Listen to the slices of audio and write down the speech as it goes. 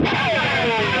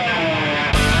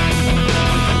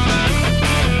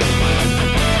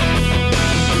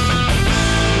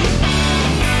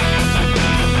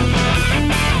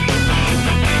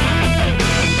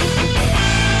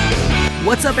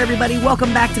What's up, everybody?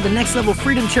 Welcome back to the Next Level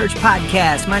Freedom Church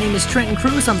podcast. My name is Trenton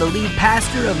Cruse. I'm the lead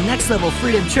pastor of Next Level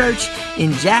Freedom Church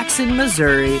in Jackson,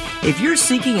 Missouri. If you're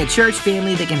seeking a church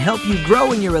family that can help you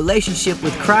grow in your relationship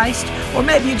with Christ, or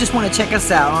maybe you just want to check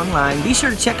us out online, be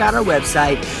sure to check out our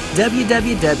website,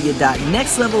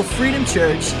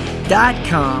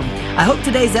 www.nextlevelfreedomchurch.com. I hope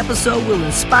today's episode will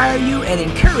inspire you and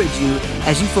encourage you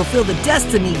as you fulfill the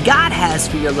destiny God has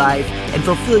for your life and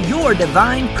fulfill your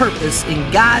divine purpose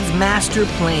in God's master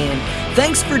plan.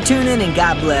 Thanks for tuning in, and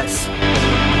God bless.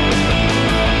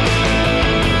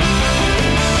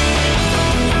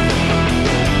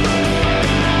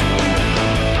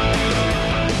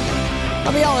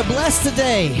 How many of y'all are blessed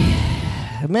today?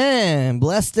 Man,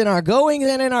 blessed in our goings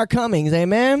and in our comings,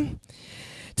 amen?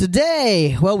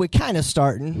 Today, well, we're kind of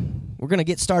starting. We're going to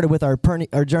get started with our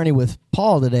journey with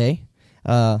Paul today,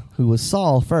 who was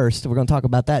Saul first. We're going to talk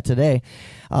about that today.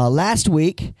 Last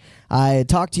week, I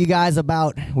talked to you guys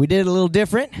about, we did it a little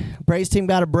different. Praise team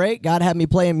got a break. God had me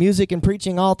playing music and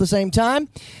preaching all at the same time.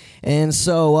 And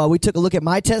so we took a look at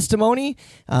my testimony.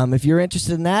 If you're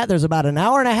interested in that, there's about an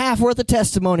hour and a half worth of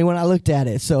testimony when I looked at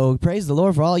it. So praise the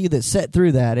Lord for all of you that sat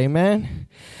through that. Amen.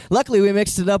 Luckily, we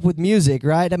mixed it up with music,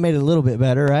 right? That made it a little bit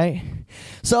better, right?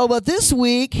 So, but this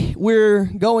week, we're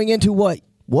going into what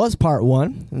was part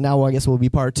one. And now I guess will be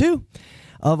part two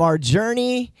of our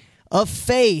journey of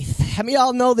faith. How many of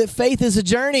y'all know that faith is a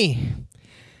journey?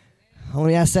 Let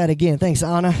me ask that again. Thanks,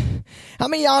 Anna. How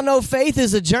many of y'all know faith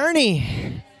is a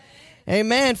journey?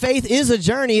 Amen. Faith is a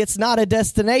journey. It's not a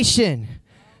destination.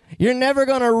 You're never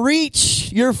going to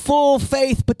reach your full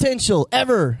faith potential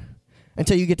ever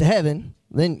until you get to heaven.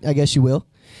 Then I guess you will.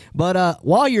 But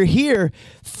while you're here,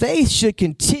 faith should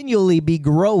continually be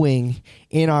growing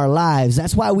in our lives.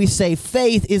 That's why we say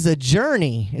faith is a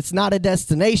journey. It's not a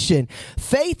destination.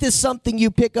 Faith is something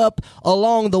you pick up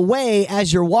along the way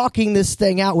as you're walking this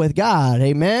thing out with God.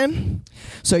 Amen?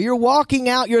 So you're walking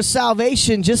out your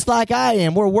salvation just like I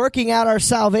am. We're working out our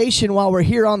salvation while we're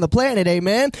here on the planet.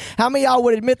 Amen? How many of y'all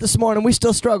would admit this morning we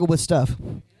still struggle with stuff?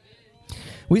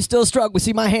 We still struggle.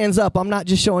 See, my hands up. I'm not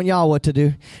just showing y'all what to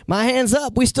do. My hands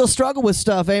up. We still struggle with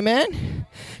stuff. Amen?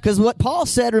 Because what Paul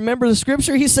said, remember the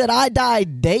scripture? He said, I die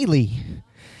daily.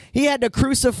 He had to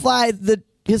crucify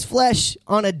his flesh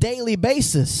on a daily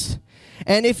basis.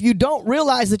 And if you don't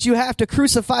realize that you have to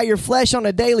crucify your flesh on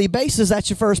a daily basis, that's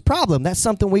your first problem. That's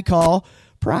something we call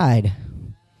pride,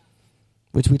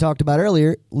 which we talked about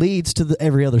earlier, leads to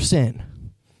every other sin.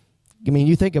 I mean,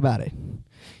 you think about it.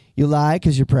 You lie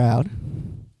because you're proud.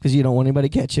 Because you don't want anybody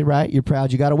to catch you, right? You're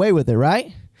proud you got away with it,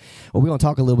 right? Well, we're going to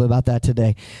talk a little bit about that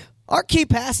today. Our key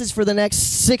passage for the next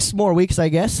 6 more weeks, I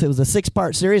guess. It was a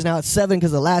 6-part series. Now it's 7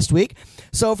 because of last week.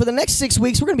 So for the next 6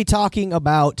 weeks, we're going to be talking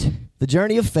about the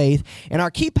journey of faith. And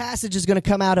our key passage is going to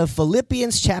come out of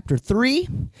Philippians chapter 3,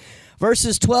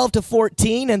 verses 12 to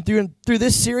 14. And through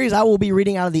this series, I will be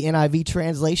reading out of the NIV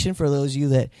translation for those of you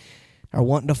that are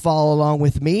wanting to follow along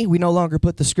with me. We no longer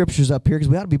put the scriptures up here because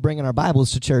we ought to be bringing our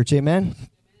Bibles to church. Amen?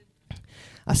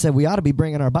 I said we ought to be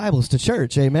bringing our Bibles to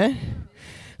church, amen?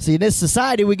 See, in this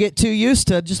society, we get too used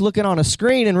to just looking on a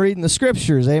screen and reading the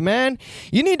scriptures, amen?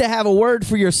 You need to have a word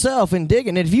for yourself and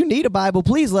digging it. If you need a Bible,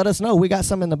 please let us know. We got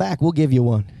some in the back. We'll give you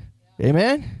one,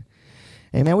 amen?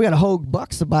 Amen. We got a whole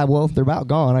box of Bibles. Well, they're about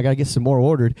gone. I got to get some more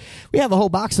ordered. We have a whole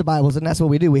box of Bibles, and that's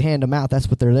what we do. We hand them out. That's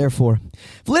what they're there for.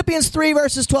 Philippians 3,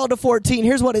 verses 12 to 14.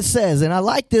 Here's what it says, and I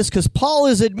like this because Paul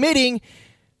is admitting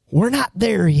we're not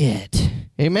there yet.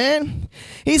 Amen.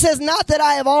 He says, not that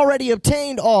I have already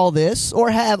obtained all this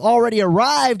or have already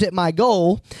arrived at my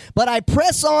goal, but I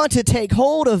press on to take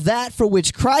hold of that for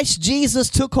which Christ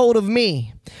Jesus took hold of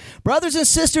me. Brothers and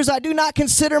sisters, I do not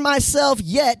consider myself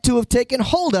yet to have taken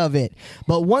hold of it.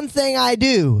 But one thing I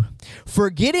do,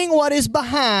 forgetting what is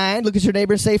behind, look at your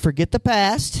neighbor and say, forget the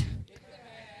past,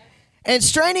 and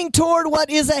straining toward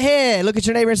what is ahead. Look at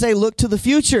your neighbor and say, look to the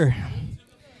future.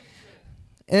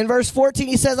 In verse 14,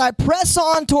 he says, I press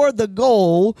on toward the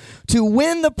goal to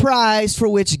win the prize for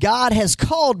which God has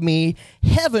called me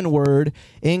heavenward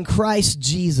in Christ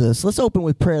Jesus. Let's open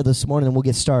with prayer this morning and we'll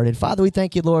get started. Father, we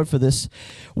thank you, Lord, for this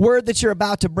word that you're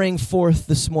about to bring forth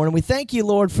this morning. We thank you,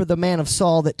 Lord, for the man of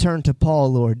Saul that turned to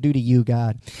Paul, Lord, due to you,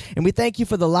 God. And we thank you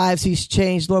for the lives he's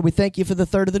changed, Lord. We thank you for the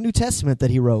third of the New Testament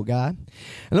that he wrote, God.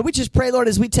 And Lord, we just pray, Lord,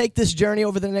 as we take this journey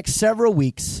over the next several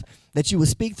weeks, that you would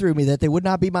speak through me, that they would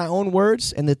not be my own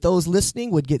words, and that those listening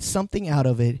would get something out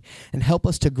of it and help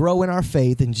us to grow in our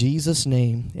faith in Jesus'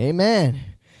 name. Amen.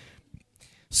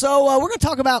 So we're going to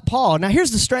talk about Paul. Now,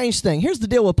 here's the strange thing. Here's the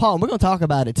deal with Paul, and we're going to talk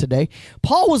about it today.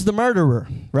 Paul was the murderer,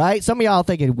 right? Some of y'all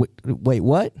thinking, wait,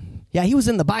 what? Yeah, he was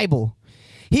in the Bible.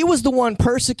 He was the one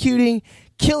persecuting,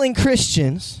 killing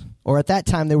Christians, or at that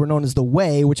time they were known as the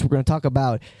Way, which we're going to talk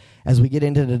about as we get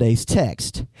into today's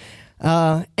text.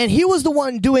 And he was the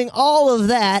one doing all of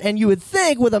that, and you would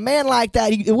think with a man like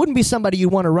that, it wouldn't be somebody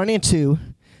you'd want to run into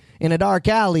in a dark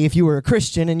alley if you were a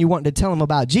Christian and you wanted to tell him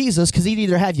about Jesus, because he'd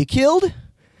either have you killed,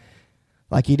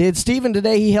 like he did Stephen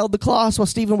today. He held the cross while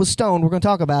Stephen was stoned. We're going to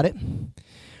talk about it.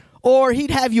 Or he'd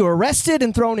have you arrested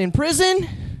and thrown in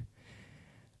prison.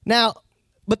 Now,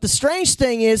 but the strange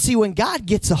thing is, see, when God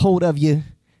gets a hold of you,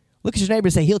 look at your neighbor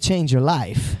and say, he'll change your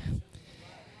life.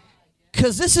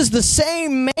 Because this is the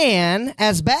same man,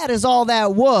 as bad as all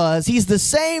that was, he's the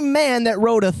same man that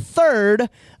wrote a third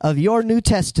of your New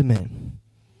Testament.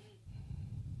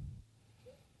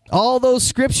 All those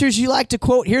scriptures you like to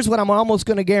quote, here's what I'm almost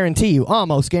going to guarantee you,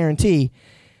 one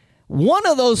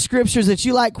of those scriptures that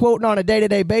you like quoting on a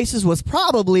day-to-day basis was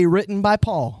probably written by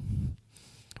Paul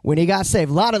when he got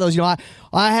saved. A lot of those, I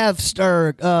have,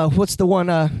 what's the one,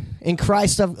 in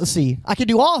Christ, let's see, I can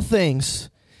do all things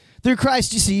through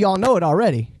Christ. You see, y'all know it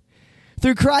already.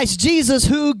 Through Christ Jesus,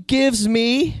 who gives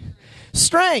me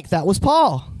strength. That was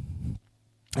Paul.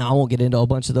 Now, I won't get into a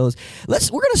bunch of those. We're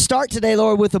going to start today,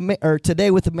 Lord, with a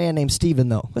man named Stephen,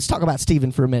 though. Let's talk about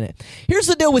Stephen for a minute. Here's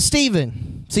the deal with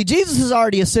Stephen. See, Jesus has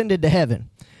already ascended to heaven.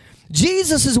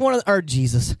 Stephen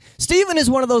is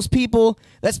one of those people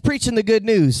that's preaching the good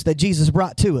news that Jesus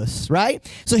brought to us, right?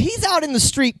 So he's out in the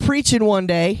street preaching one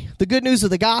day, the good news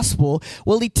of the gospel.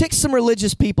 Well, he ticks some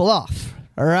religious people off.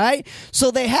 All right? So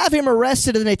they have him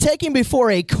arrested, and they take him before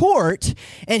a court.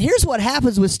 And here's what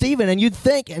happens with Stephen. And you'd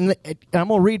think, and I'm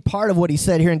going to read part of what he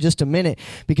said here in just a minute,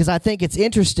 because I think it's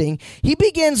interesting. He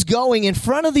begins going in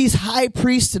front of these high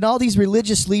priests and all these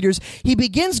religious leaders. He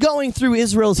begins going through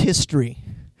Israel's history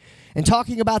and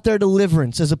talking about their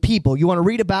deliverance as a people. You want to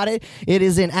read about it? It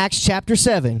is in Acts chapter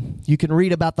 7. You can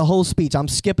read about the whole speech. I'm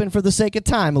skipping for the sake of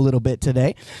time a little bit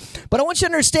today. But I want you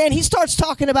to understand, he starts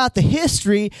talking about the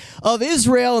history of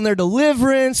Israel and their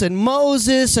deliverance and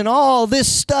Moses and all this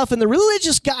stuff. And the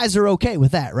religious guys are okay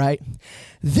with that, right?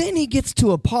 Then he gets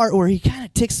to a part where he kind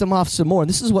of ticks them off some more. And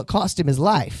this is what cost him his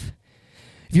life.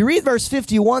 If you read verse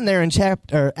 51 there in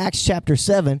Acts chapter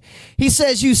 7, he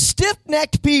says, "You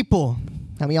stiff-necked people."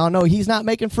 How many of y'all know he's not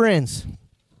making friends?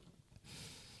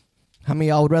 How many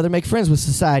of y'all would rather make friends with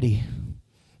society?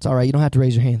 It's all right. You don't have to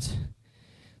raise your hands.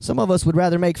 Some of us would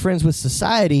rather make friends with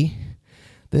society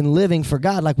than living for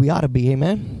God like we ought to be.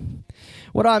 Amen?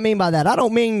 What do I mean by that? I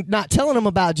don't mean not telling them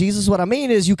about Jesus. What I mean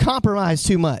is you compromise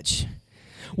too much.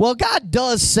 Well, God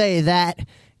does say that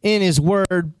in his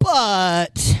word,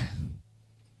 but,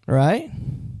 right?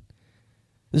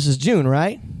 This is June,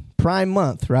 right? Prime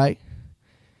month, right?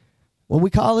 What we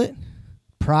call it?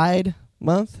 Pride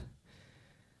month.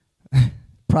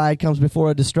 Pride comes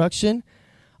before a destruction,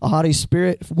 a haughty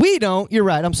spirit. We don't. You're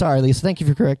right. I'm sorry, Lisa. Thank you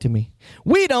for correcting me.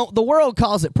 We don't. The world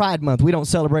calls it Pride month. We don't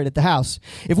celebrate at the house.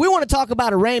 If we want to talk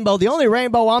about a rainbow, the only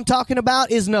rainbow I'm talking about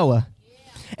is Noah.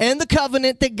 And the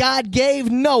covenant that God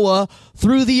gave Noah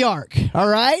through the ark. All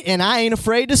right? And I ain't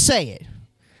afraid to say it.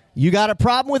 You got a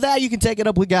problem with that? You can take it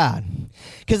up with God.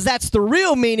 Because that's the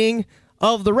real meaning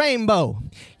of the rainbow.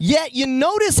 Yet you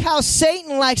notice how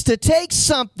Satan likes to take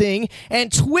something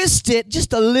and twist it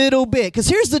just a little bit. Because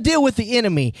here's the deal with the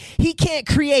enemy. He can't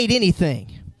create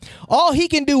anything. All he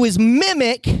can do is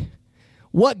mimic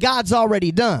what God's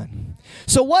already done.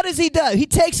 So what does he do? He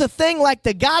takes a thing like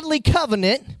the godly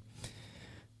covenant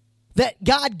that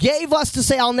God gave us to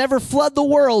say, I'll never flood the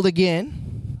world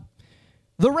again,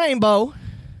 the rainbow,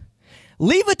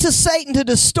 leave it to Satan to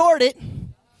distort it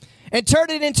and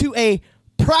turn it into a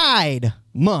Pride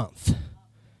month.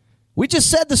 We just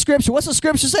said the scripture. What's the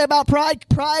scripture say about pride?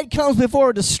 Pride comes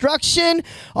before destruction,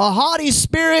 a haughty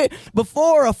spirit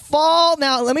before a fall.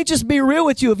 Now, let me just be real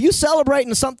with you. If you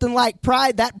celebrating something like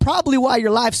pride, that's probably why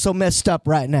your life's so messed up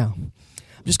right now. I'm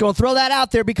just going to throw that out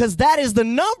there because that is the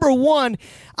number one,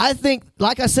 I think,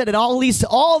 like I said, it all leads to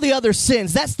all the other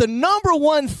sins. That's the number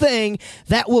one thing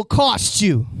that will cost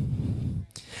you.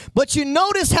 But you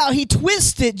notice how he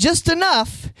twisted just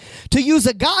enough to use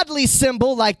a godly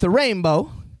symbol like the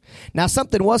rainbow. Now,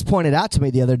 something was pointed out to me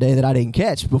the other day that I didn't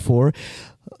catch before.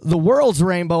 The world's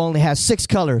rainbow only has 6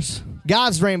 colors.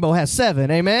 God's rainbow has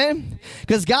 7. Amen?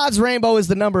 Because God's rainbow is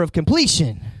the number of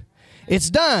completion. It's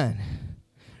done.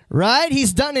 Right?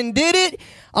 He's done and did it.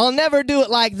 I'll never do it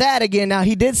like that again. Now,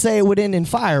 he did say it would end in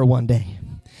fire one day.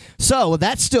 So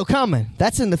that's still coming.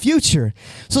 That's in the future.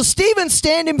 So Stephen's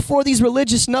standing before these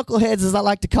religious knuckleheads, as I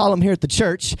like to call them here at the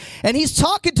church, and he's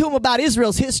talking to them about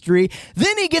Israel's history.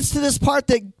 Then he gets to this part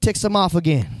that ticks them off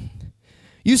again.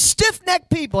 You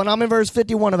stiff-necked people, and I'm in verse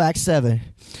 51 of Acts 7.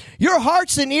 Your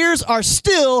hearts and ears are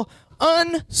still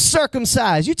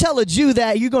uncircumcised. You tell a Jew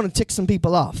that, you're going to tick some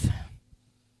people off.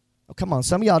 Oh, come on,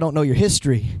 some of y'all don't know your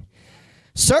history.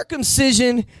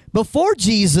 Circumcision before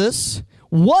Jesus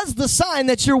was the sign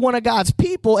that you're one of God's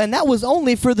people, and that was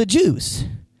only for the Jews.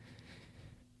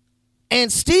 And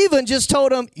Stephen just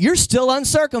told him, you're still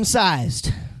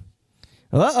uncircumcised.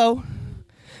 Uh-oh.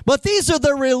 But these are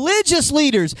the religious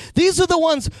leaders. These are the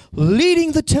ones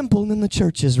leading the temple and the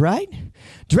churches, right?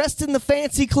 Dressed in the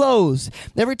fancy clothes.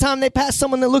 Every time they pass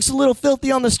someone that looks a little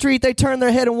filthy on the street, they turn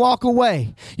their head and walk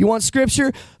away. You want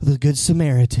scripture? The Good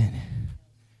Samaritan.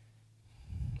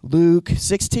 Luke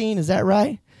 16, is that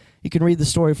right? You can read the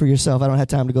story for yourself. I don't have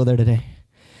time to go there today.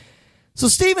 So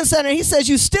Stephen said, and he says,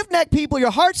 you stiff-necked people,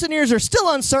 your hearts and ears are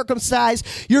still uncircumcised.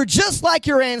 You're just like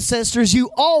your ancestors. You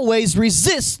always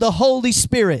resist the Holy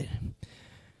Spirit.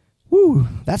 Woo,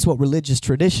 that's what religious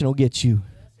tradition will get you.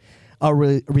 A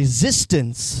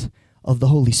resistance of the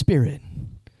Holy Spirit.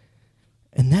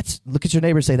 And look at your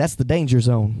neighbor and say, that's the danger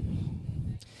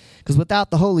zone. Because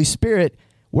without the Holy Spirit,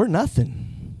 we're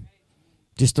nothing.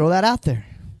 Just throw that out there.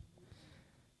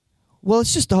 Well,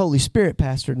 it's just the Holy Spirit,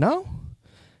 Pastor. No.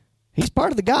 He's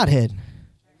part of the Godhead.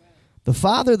 The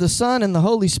Father, the Son, and the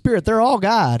Holy Spirit, they're all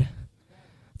God.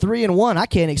 3 in 1. I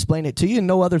can't explain it to you, and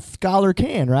no other scholar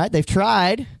can, right? They've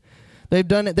tried. They've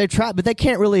done it. They've tried, but they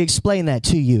can't really explain that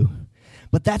to you.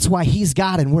 But that's why he's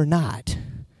God and we're not.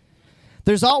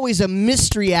 There's always a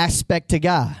mystery aspect to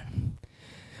God.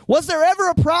 Was there ever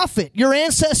a prophet your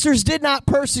ancestors did not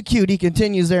persecute? He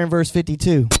continues there in verse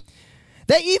 52.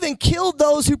 They even killed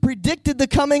those who predicted the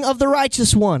coming of the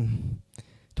righteous one.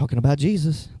 Talking about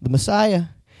Jesus, the Messiah.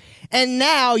 And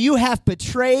now you have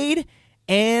betrayed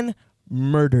and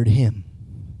murdered him.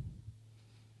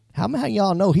 How many of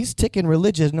y'all know he's ticking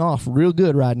religion off real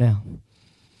good right now?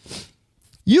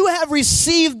 You have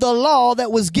received the law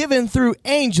that was given through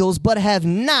angels, but have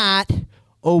not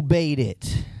obeyed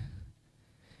it.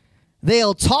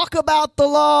 They'll talk about the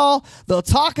law. They'll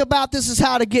talk about this is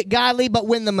how to get godly. But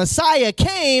when the Messiah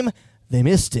came, they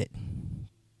missed it.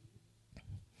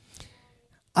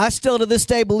 I still to this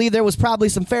day believe there was probably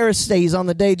some Pharisees on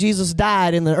the day Jesus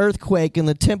died in the earthquake and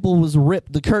the temple was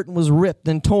ripped, the curtain was ripped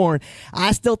and torn.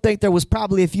 I still think there was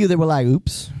probably a few that were like,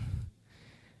 oops,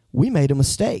 we made a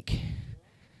mistake.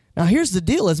 Now here's the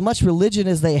deal. As much religion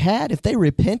as they had, if they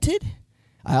repented,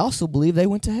 I also believe they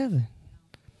went to heaven.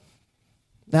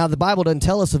 Now the Bible doesn't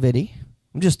tell us of any.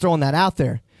 I'm just throwing that out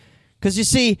there. Because you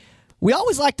see, we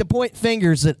always like to point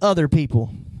fingers at other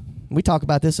people. We talk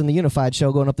about this in the Unified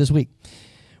show going up this week.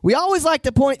 We always like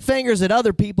to point fingers at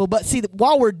other people, but see,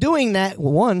 while we're doing that,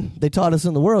 well, one, they taught us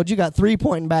in the world, you got 3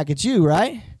 pointing back at you,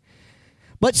 right?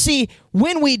 But see,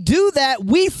 when we do that,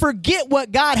 we forget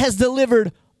what God has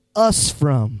delivered us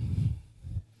from.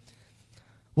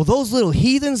 Well, those little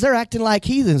heathens, they're acting like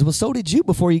heathens. Well, so did you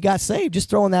before you got saved.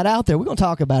 Just throwing that out there. We're going to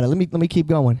talk about it. Let me keep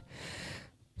going.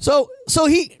 So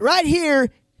he, right here,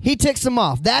 he ticks them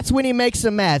off. That's when he makes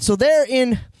them mad. So there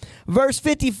in verse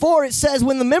 54, it says,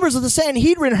 when the members of the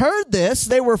Sanhedrin heard this,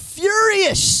 they were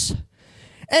furious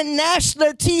and gnashed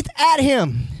their teeth at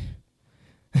him.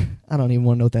 I don't even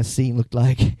want to know what that scene looked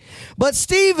like. But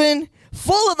Stephen,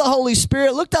 full of the Holy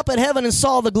Spirit, looked up at heaven and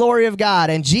saw the glory of God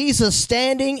and Jesus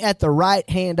standing at the right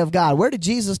hand of God. Where did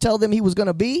Jesus tell them he was going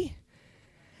to be?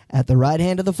 At the right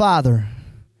hand of the Father.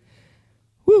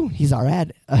 Woo, he's our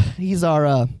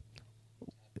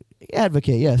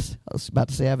advocate, yes. I was about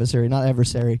to say adversary, not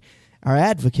adversary. Our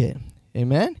advocate,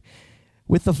 amen,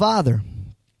 with the Father.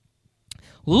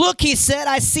 Look, he said,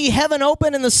 I see heaven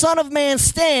open and the Son of Man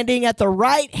standing at the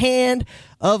right hand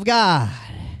of God.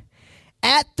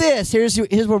 At this, here's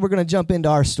where we're going to jump into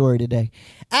our story today.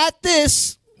 At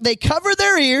this, they covered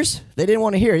their ears. They didn't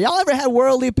want to hear. Y'all ever had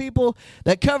worldly people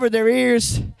that covered their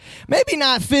ears? Maybe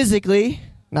not physically.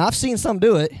 Now, I've seen some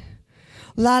do it.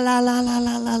 La, la, la, la,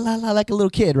 la, la, la, la, like a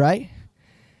little kid, right?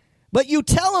 But you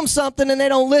tell them something and they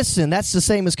don't listen. That's the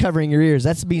same as covering your ears.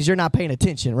 That means you're not paying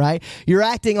attention, right? You're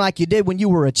acting like you did when you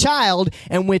were a child,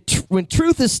 and when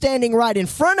truth is standing right in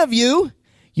front of you,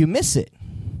 you miss it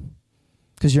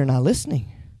because you're not listening.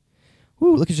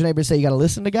 Ooh, look at your neighbor and say, you got to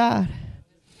listen to God.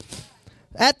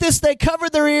 At this, they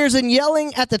covered their ears, and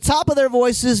yelling at the top of their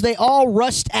voices, they all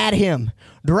rushed at him,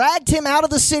 dragged him out of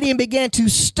the city, and began to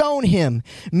stone him.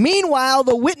 Meanwhile,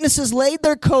 the witnesses laid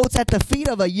their coats at the feet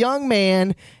of a young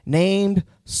man named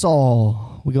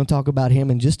Saul. We're going to talk about him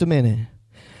in just a minute.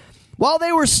 While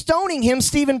they were stoning him,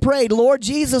 Stephen prayed, Lord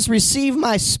Jesus, receive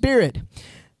my spirit.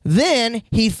 Then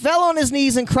he fell on his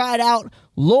knees and cried out,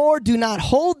 Lord, do not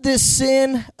hold this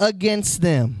sin against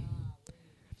them.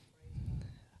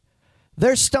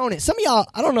 They're stoning. Some of y'all,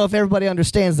 I don't know if everybody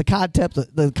understands the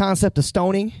concept of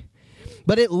stoning.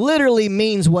 but it literally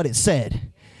means what it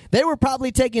said. They were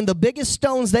probably taking the biggest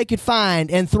stones they could find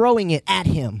and throwing it at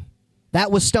him.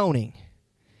 That was stoning.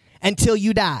 Until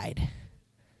you died.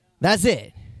 That's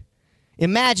it.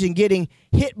 Imagine getting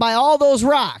hit by all those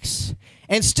rocks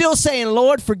and still saying,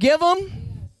 Lord, forgive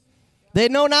them. They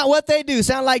know not what they do.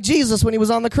 Sound like Jesus when he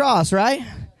was on the cross, right?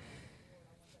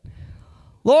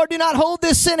 Lord, do not hold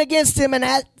this sin against him.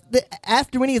 And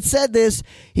after when he had said this,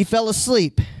 he fell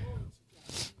asleep.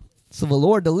 So the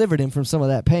Lord delivered him from some of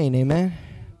that pain, amen?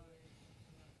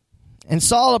 And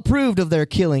Saul approved of their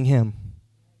killing him.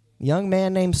 Young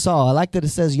man named Saul. I like that it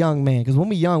says young man, because when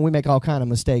we're young, we make all kind of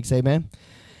mistakes, amen?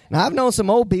 Now, I've known some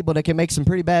old people that can make some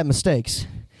pretty bad mistakes.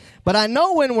 But I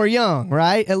know when we're young,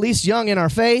 right? At least young in our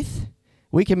faith,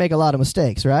 we can make a lot of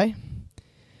mistakes, right?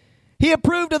 He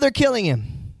approved of their killing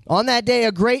him. On that day,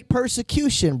 a great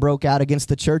persecution broke out against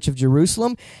the church of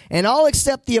Jerusalem, and all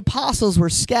except the apostles were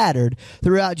scattered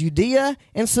throughout Judea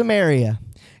and Samaria.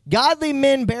 Godly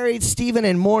men buried Stephen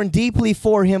and mourned deeply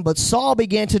for him, but Saul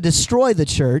began to destroy the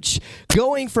church.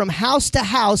 Going from house to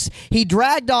house, he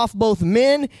dragged off both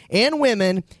men and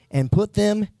women and put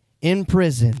them in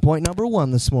prison. Point number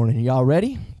 1 this morning. Y'all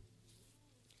ready?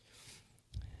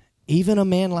 Even a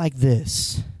man like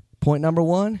this. Point number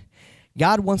 1,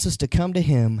 God wants us to come to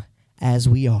him as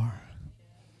we are.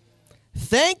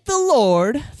 Thank the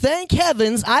Lord, thank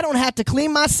heavens, I don't have to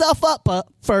clean myself up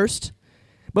first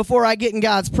before I get in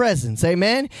God's presence.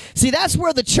 Amen? See, that's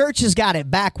where the church has got it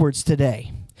backwards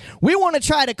today. We want to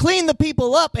try to clean the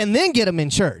people up and then get them in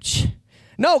church.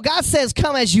 No, God says,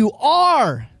 come as you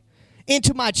are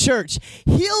into my church.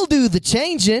 He'll do the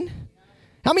changing.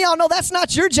 How many of y'all know that's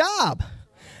not your job?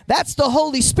 That's the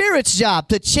Holy Spirit's job,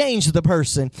 to change the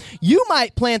person. You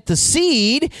might plant the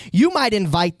seed. You might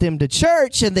invite them to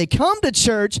church, and they come to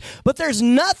church, but there's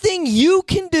nothing you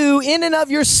can do in and of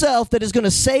yourself that is going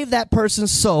to save that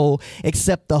person's soul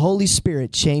except the Holy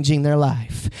Spirit changing their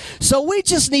life. So we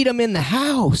just need them in the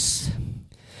house.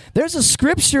 There's a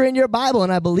scripture in your Bible,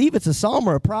 and I believe it's a psalm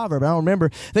or a proverb, I don't remember,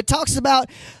 that talks about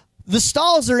the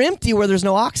stalls are empty where there's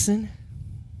no oxen.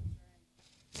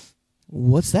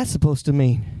 What's that supposed to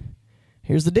mean?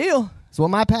 Here's the deal. It's what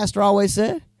my pastor always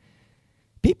said.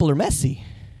 People are messy.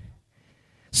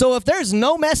 So if there's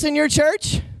no mess in your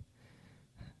church,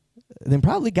 then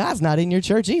probably God's not in your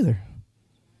church either.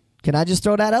 Can I just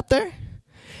throw that up there?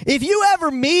 If you ever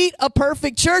meet a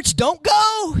perfect church, don't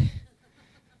go.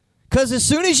 Because as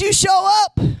soon as you show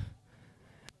up,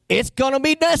 it's going to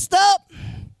be messed up.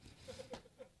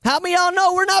 How many of y'all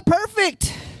know we're not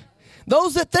perfect?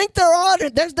 Those that think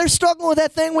they're struggling with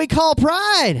that thing we call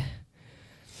pride.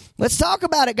 Let's talk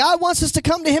about it. God wants us to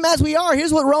come to him as we are.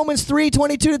 Here's what Romans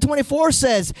 3:22-24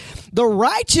 says. The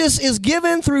righteous is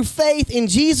given through faith in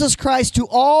Jesus Christ to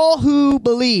all who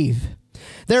believe.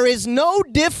 There is no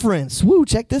difference. Woo,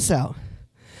 check this out.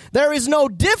 There is no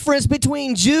difference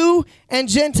between Jew and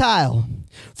Gentile.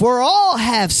 For all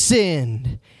have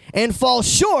sinned and fall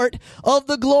short of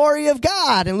the glory of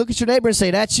God. And look at your neighbor and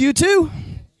say, that's you too.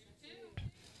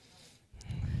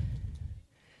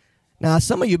 Now,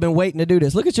 some of you have been waiting to do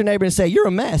this. Look at your neighbor and say, you're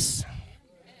a mess.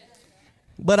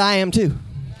 But I am too.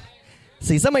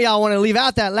 See, some of y'all want to leave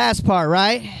out that last part,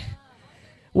 right?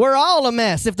 We're all a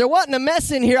mess. If there wasn't a mess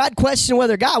in here, I'd question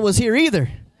whether God was here either.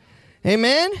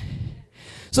 Amen?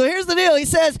 So here's the deal. He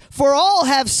says, for all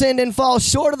have sinned and fall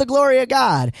short of the glory of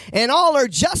God. And all are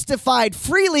justified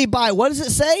freely by, what does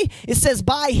it say? It says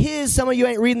by his, some of you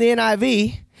ain't reading the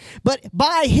NIV, but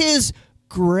by his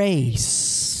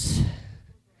grace.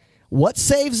 What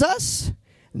saves us?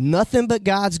 Nothing but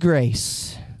God's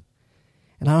grace.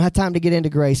 And I don't have time to get into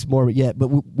grace more yet, but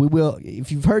we will. If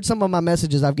you've heard some of my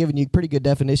messages, I've given you pretty good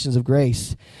definitions of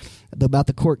grace about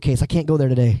the court case. I can't go there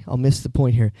today. I'll miss the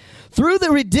point here. Through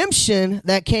the redemption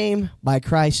that came by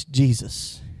Christ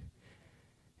Jesus.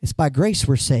 It's by grace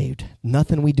we're saved.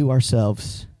 Nothing we do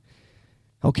ourselves.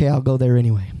 Okay, I'll go there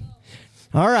anyway.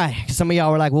 All right. Some of y'all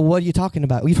were like, well, what are you talking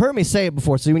about? You've heard me say it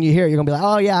before, so when you hear it, you're going to be like,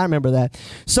 oh, yeah, I remember that.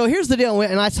 So here's the deal.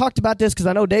 And I talked about this because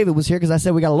I know David was here because I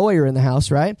said we got a lawyer in the house,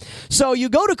 right? So you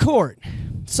go to court.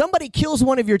 Somebody kills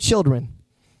one of your children.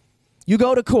 You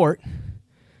go to court.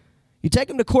 You take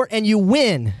them to court and you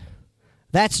win.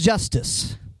 That's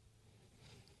justice.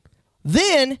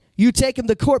 Then you take them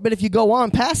to court, but if you go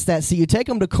on past that, see, you take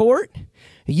them to court,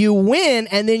 you win,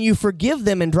 and then you forgive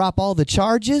them and drop all the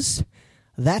charges.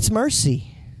 That's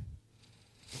mercy.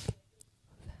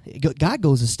 God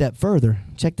goes a step further.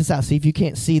 Check this out. See if you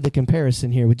can't see the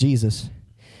comparison here with Jesus.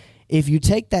 If you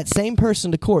take that same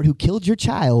person to court who killed your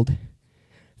child,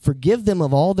 forgive them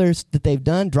of all that they've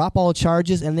done, drop all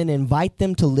charges, and then invite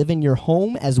them to live in your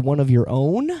home as one of your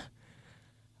own,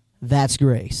 That's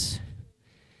grace.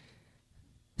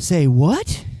 Say,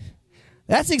 what?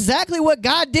 That's exactly what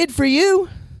God did for you.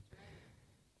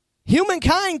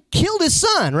 Humankind killed his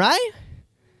son, right?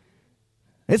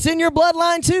 It's in your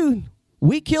bloodline too.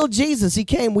 We killed Jesus. He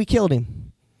came, we killed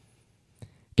him.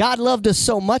 God loved us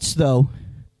so much, though,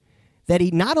 that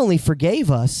he not only forgave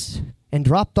us and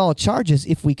dropped all charges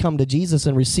if we come to Jesus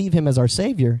and receive him as our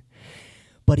Savior,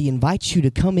 but he invites you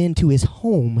to come into his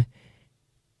home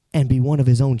and be one of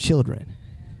his own children.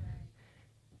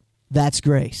 That's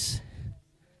grace.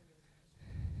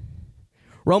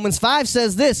 Romans 5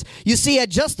 says this, you see, at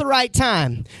just the right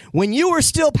time, when you were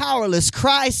still powerless,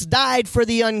 Christ died for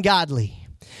the ungodly.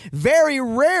 Very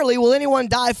rarely will anyone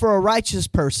die for a righteous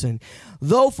person,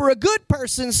 though for a good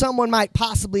person, someone might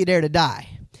possibly dare to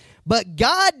die. But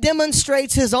God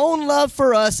demonstrates his own love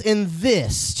for us in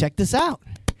this. Check this out.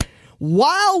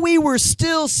 While we were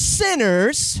still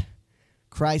sinners,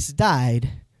 Christ died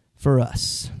for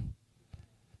us.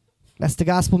 That's the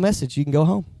gospel message. You can go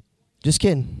home. Just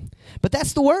kidding. But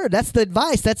that's the word. That's the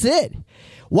advice. That's it.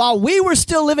 While we were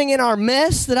still living in our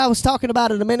mess that I was talking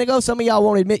about a minute ago, some of y'all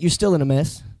won't admit you're still in a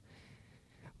mess.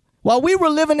 While we were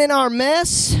living in our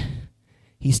mess,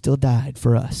 he still died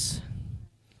for us.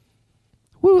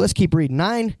 Woo, let's keep reading.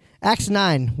 Acts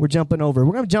 9, we're jumping over.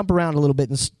 We're going to jump around a little bit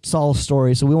in Saul's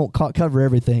story, so we won't cover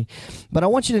everything. But I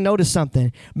want you to notice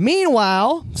something.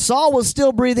 Meanwhile, Saul was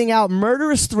still breathing out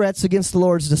murderous threats against the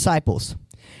Lord's disciples.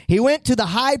 He went to the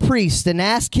high priest and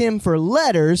asked him for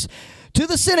letters to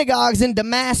the synagogues in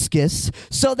Damascus,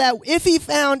 so that if he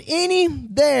found any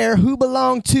there who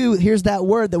belonged to, here's that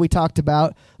word that we talked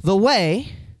about, the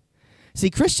way. See,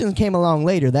 Christians came along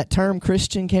later. That term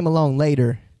Christian came along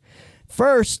later.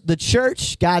 First, the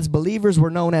church, God's believers, were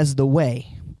known as the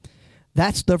way.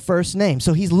 That's their first name.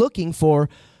 So he's looking for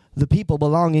the people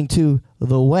belonging to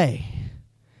the way.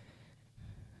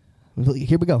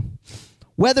 Here we go.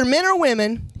 Whether men or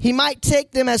women, he might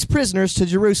take them as prisoners to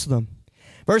Jerusalem.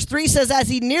 Verse 3 says, as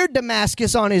he neared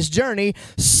Damascus on his journey,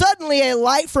 suddenly a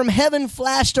light from heaven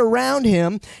flashed around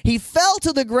him. He fell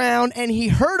to the ground, and he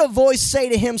heard a voice say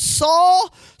to him,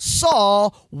 Saul,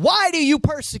 Saul, why do you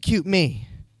persecute me?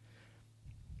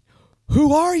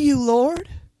 Who are you, Lord?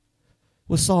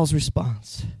 Was Saul's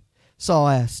response. Saul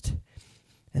asked,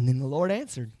 and then the Lord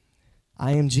answered,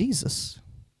 I am Jesus,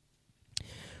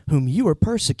 whom you are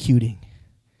persecuting.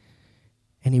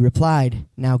 And he replied,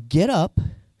 now get up,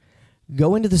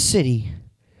 go into the city,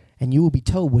 and you will be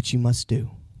told what you must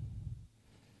do.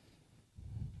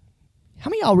 How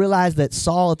many of y'all realize that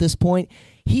Saul at this point,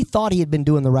 he thought he had been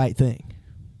doing the right thing?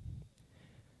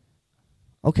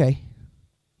 Okay.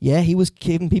 Yeah, he was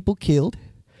getting people killed.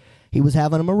 He was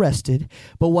having them arrested.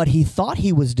 But what he thought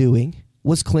he was doing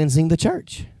was cleansing the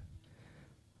church.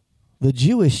 The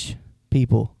Jewish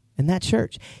people in that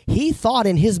church. He thought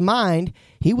in his mind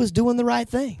he was doing the right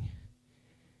thing.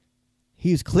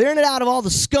 He was clearing it out of all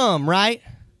the scum, right?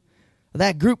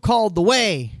 That group called the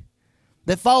Way,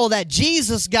 that follow that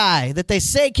Jesus guy that they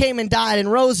say came and died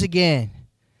and rose again.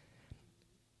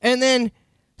 And then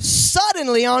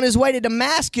suddenly on his way to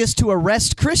Damascus to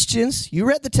arrest Christians, you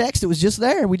read the text, it was just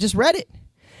there, we just read it.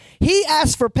 He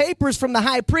asked for papers from the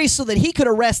high priest so that he could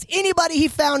arrest anybody he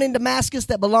found in Damascus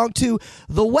that belonged to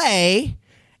the Way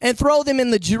and throw them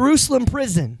in the Jerusalem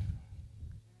prison.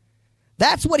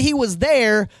 That's what he was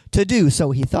there to do, so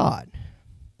he thought.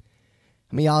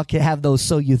 I mean, y'all can have those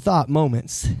so you thought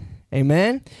moments.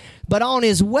 Amen? But on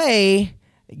his way,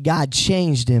 God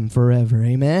changed him forever.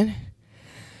 Amen?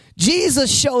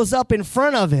 Jesus shows up in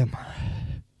front of him.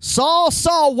 Saul,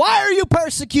 Saul, why are you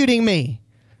persecuting me?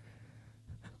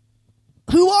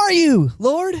 Who are you,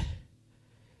 Lord?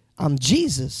 I'm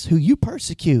Jesus, who you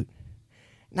persecute.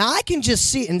 Now, I can just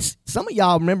see, and some of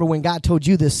y'all remember when God told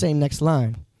you this same next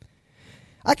line.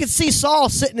 I could see Saul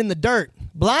sitting in the dirt,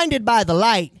 blinded by the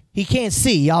light. He can't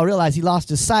see. Y'all realize he lost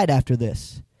his sight after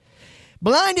this.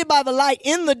 Blinded by the light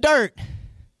in the dirt,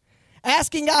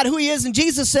 asking God who he is. And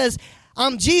Jesus says,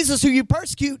 I'm Jesus who you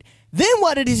persecute. Then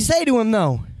what did he say to him,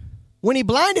 though? When he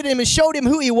blinded him and showed him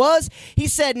who he was, he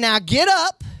said, now get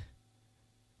up.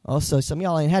 Also, some of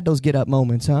y'all ain't had those get up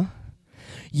moments, huh?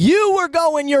 You were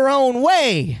going your own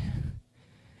way.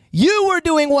 You were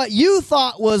doing what you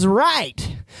thought was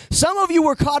right. Some of you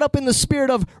were caught up in the spirit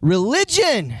of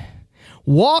religion,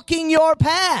 walking your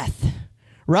path,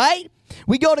 right?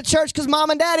 We go to church because mom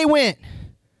and daddy went.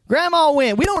 Grandma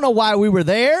went. We don't know why we were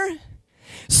there.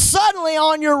 Suddenly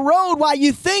on your road, while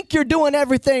you think you're doing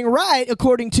everything right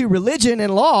according to religion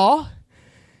and law,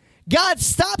 God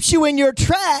stops you in your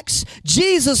tracks.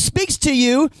 Jesus speaks to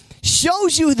you.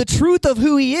 shows you the truth of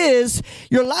who he is,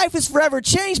 your life is forever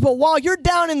changed. But while you're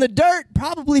down in the dirt,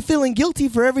 probably feeling guilty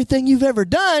for everything you've ever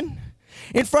done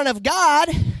in front of God,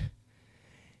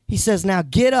 he says, now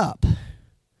get up.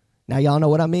 Now y'all know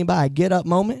what I mean by a get up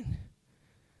moment.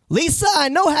 Lisa, I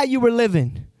know how you were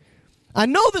living. I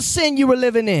know the sin you were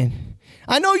living in.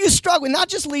 I know you struggled. Not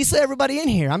just Lisa, everybody in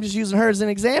here. I'm just using her as an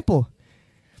example.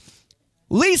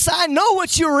 Lisa, I know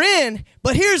what you were in,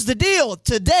 but here's the deal.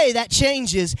 Today that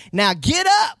changes. Now get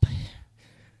up.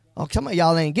 Oh, come on,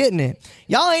 y'all ain't getting it.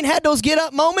 Y'all ain't had those get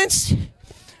up moments?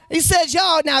 He says,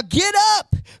 y'all, now get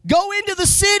up. Go into the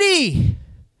city.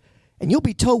 And you'll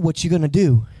be told what you're going to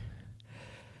do.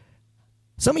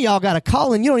 Some of y'all got a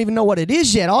calling. You don't even know what it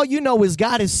is yet. All you know is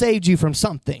God has saved you from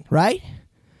something, right?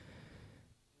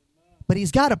 But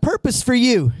he's got a purpose for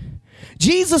you.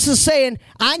 Jesus is saying,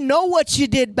 I know what you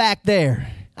did back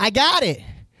there. I got it.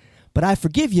 But I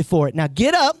forgive you for it. Now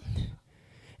get up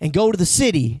and go to the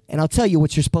city, and I'll tell you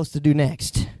what you're supposed to do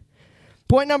next.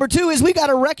 Point number 2 is we got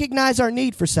to recognize our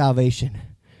need for salvation.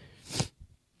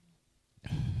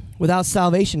 Without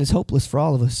salvation, it's hopeless for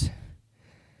all of us.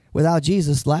 Without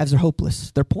Jesus, lives are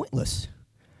hopeless. They're pointless.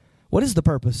 What is the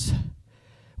purpose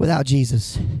without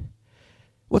Jesus?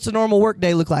 What's a normal work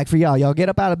day look like for y'all? Y'all get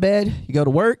up out of bed, you go to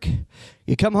work,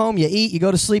 you come home, you eat, you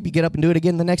go to sleep, you get up and do it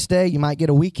again the next day. You might get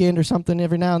a weekend or something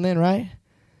every now and then, right?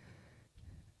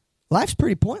 Life's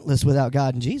pretty pointless without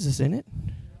God and Jesus in it,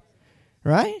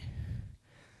 right?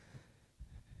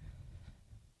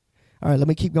 All right, let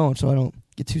me keep going so I don't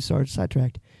get too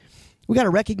sidetracked. We got to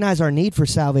recognize our need for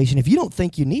salvation. If you don't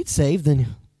think you need saved,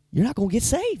 then you're not going to get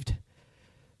saved.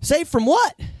 Saved from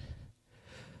what?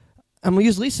 I'm going to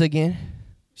use Lisa again.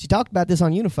 She talked about this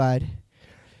on Unified.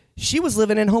 She was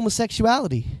living in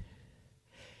homosexuality.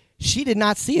 She did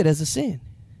not see it as a sin.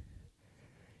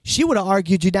 She would have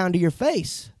argued you down to your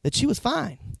face that she was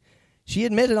fine. She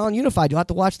admitted on Unified. You'll have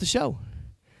to watch the show.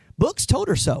 Books told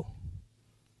her so.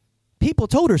 People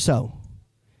told her so.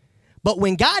 But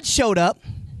when God showed up,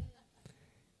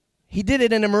 he did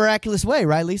it in a miraculous way,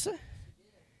 right, Lisa?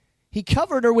 He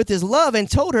covered her with his love and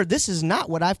told her, this is not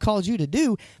what I've called you to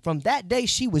do. From that day,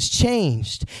 she was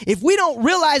changed. If we don't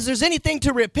realize there's anything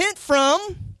to repent from,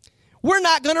 we're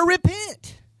not going to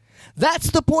repent.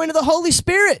 That's the point of the Holy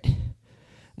Spirit.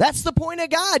 That's the point of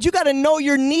God. You got to know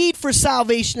your need for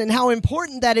salvation and how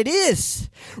important that it is.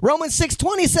 Romans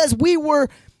 6:20 says,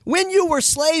 when you were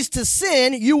slaves to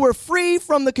sin, you were free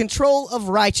from the control of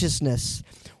righteousness.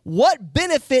 What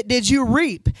benefit did you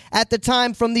reap at the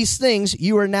time from these things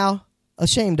you are now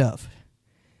ashamed of?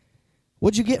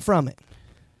 What'd you get from it?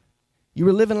 You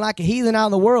were living like a heathen out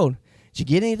in the world. Did you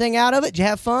get anything out of it? Did you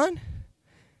have fun?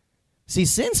 See,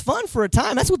 sin's fun for a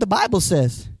time. That's what the Bible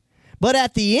says. But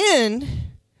at the end,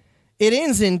 it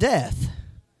ends in death.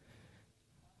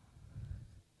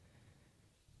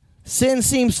 Sin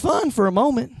seems fun for a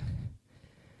moment.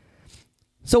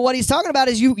 So what he's talking about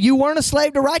is you weren't a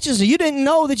slave to righteousness. You didn't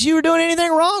know that you were doing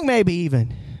anything wrong, maybe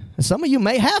even. And some of you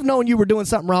may have known you were doing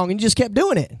something wrong and you just kept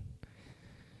doing it.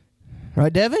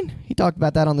 Right, Devin? He talked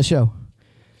about that on the show.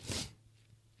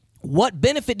 What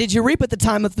benefit did you reap at the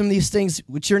time from these things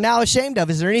which you're now ashamed of?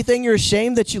 Is there anything you're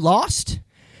ashamed that you lost?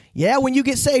 Yeah, when you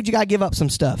get saved, you got to give up some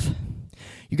stuff.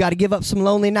 You got to give up some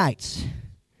lonely nights.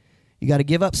 You got to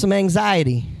give up some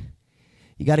anxiety.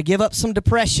 You got to give up some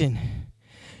depression.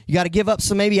 You got to give up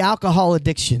some maybe alcohol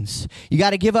addictions. You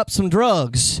got to give up some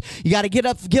drugs. You got to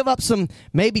give up some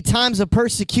maybe times of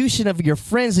persecution of your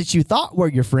friends that you thought were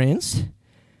your friends.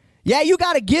 Yeah, you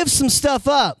got to give some stuff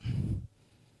up.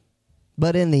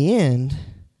 But in the end,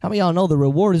 how many of y'all know the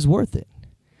reward is worth it?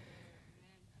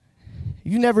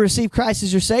 If you never received Christ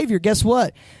as your Savior, guess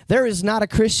what? There is not a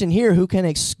Christian here who can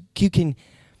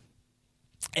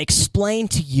explain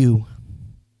to you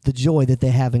the joy that they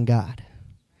have in God.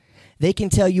 They can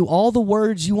tell you all the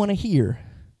words you want to hear,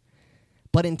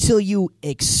 but until you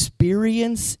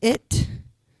experience it,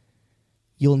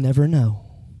 you'll never know.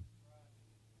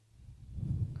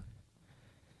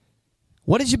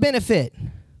 What did you benefit?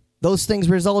 Those things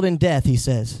result in death, he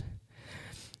says.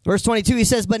 Verse 22, he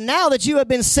says, but now that you have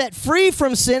been set free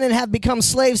from sin and have become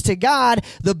slaves to God,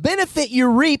 the benefit you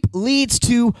reap leads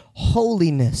to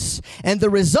holiness, and the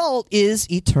result is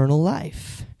eternal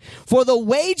life. For the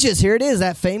wages, here it is,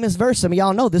 that famous verse. Some of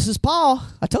y'all know this is Paul.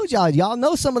 I told y'all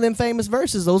know some of them famous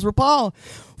verses. Those were Paul.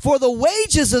 For the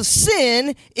wages of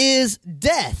sin is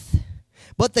death,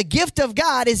 but the gift of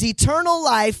God is eternal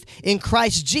life in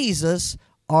Christ Jesus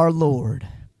our Lord.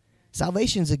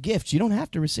 Salvation's a gift. You don't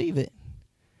have to receive it.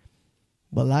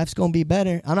 But life's going to be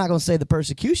better. I'm not going to say the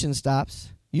persecution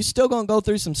stops. You're still going to go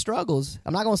through some struggles.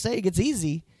 I'm not going to say it gets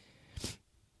easy.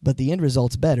 but the end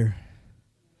result's better.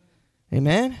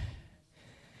 Amen?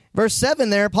 Verse 7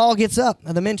 there, Paul gets up.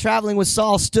 And the men traveling with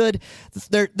Saul stood,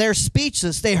 they're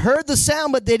speechless. They heard the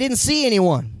sound, but they didn't see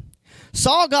anyone.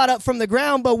 Saul got up from the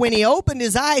ground, but when he opened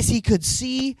his eyes, he could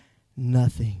see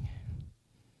nothing.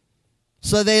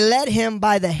 So they led him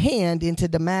by the hand into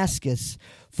Damascus.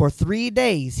 For 3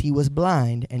 days he was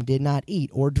blind and did not eat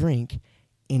or drink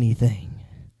anything.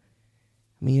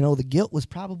 I mean, the guilt was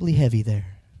probably heavy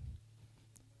there.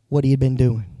 What he had been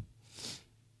doing.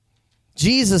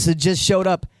 Jesus had just showed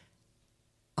up.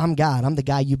 I'm God. I'm the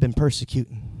guy you've been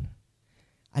persecuting.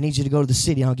 I need you to go to the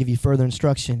city and I'll give you further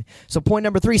instruction. So point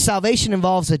number 3, salvation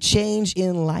involves a change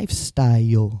in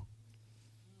lifestyle.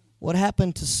 What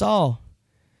happened to Saul?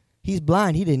 He's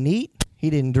blind. He didn't eat. He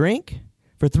didn't drink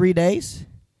for 3 days.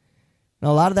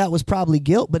 Now, a lot of that was probably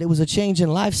guilt, but it was a change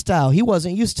in lifestyle. He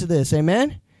wasn't used to this.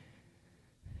 Amen?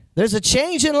 There's a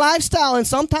change in lifestyle, and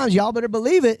sometimes y'all better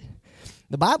believe it.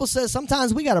 The Bible says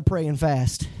sometimes we got to pray and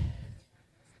fast.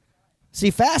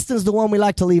 See, fasting's the one we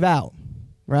like to leave out,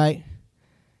 right?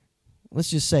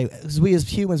 Let's just say, we as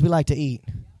humans, we like to eat.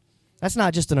 That's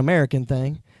not just an American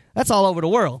thing. That's all over the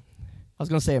world. I was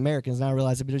going to say Americans, now I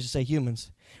realize I better just say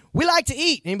humans. We like to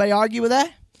eat. Anybody argue with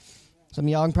that? Some of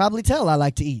y'all can probably tell I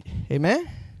like to eat. Amen?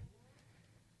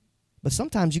 But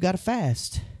sometimes you got to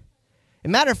fast. As a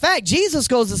matter of fact, Jesus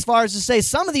goes as far as to say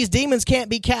some of these demons can't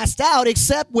be cast out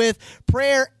except with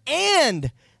prayer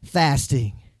and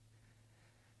fasting.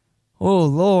 Oh,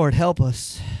 Lord, help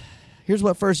us. Here's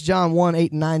what 1 John 1,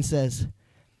 8 and 9 says.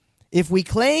 If we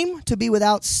claim to be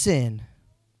without sin,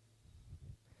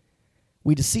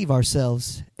 we deceive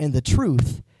ourselves, and the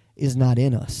truth is not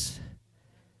in us.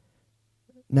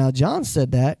 Now, John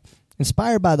said that,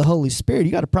 inspired by the Holy Spirit.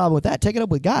 You got a problem with that? Take it up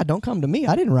with God. Don't come to me.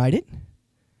 I didn't write it.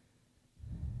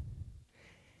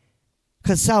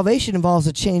 Because salvation involves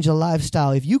a change of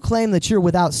lifestyle. If you claim that you're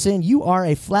without sin, you are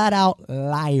a flat-out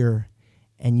liar,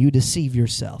 and you deceive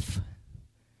yourself.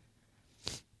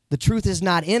 The truth is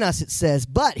not in us, it says.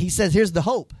 But, he says, here's the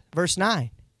hope. Verse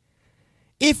 9.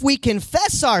 If we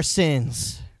confess our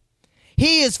sins,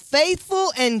 he is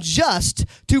faithful and just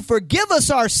to forgive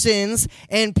us our sins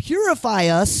and purify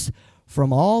us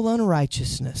from all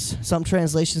unrighteousness. Some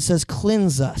translation says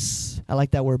cleanse us. I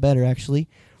like that word better, actually.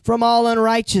 From all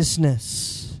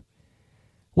unrighteousness.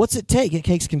 What's it take? It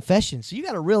takes confession. So you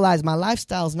got to realize my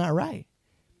lifestyle is not right.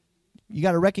 You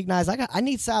got to recognize I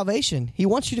need salvation. He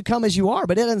wants you to come as you are,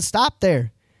 but it doesn't stop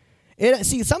there.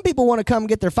 See, some people want to come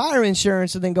get their fire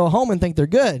insurance and then go home and think they're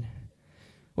good.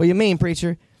 What do you mean,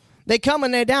 preacher? They come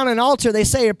and they're down an altar, they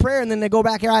say a prayer, and then they go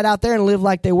back right out there and live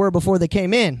like they were before they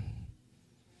came in.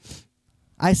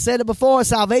 I said it before,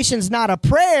 salvation's not a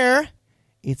prayer,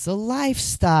 it's a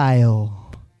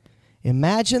lifestyle.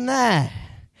 Imagine that.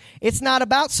 It's not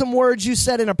about some words you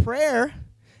said in a prayer,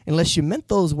 unless you meant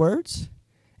those words,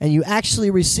 and you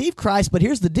actually received Christ. But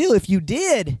here's the deal, if you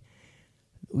did,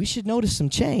 we should notice some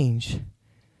change.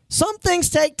 Some things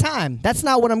take time. That's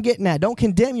not what I'm getting at. Don't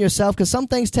condemn yourself, because some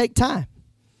things take time.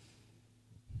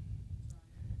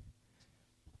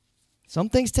 Some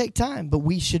things take time, but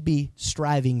we should be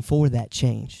striving for that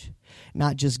change,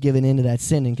 not just giving into that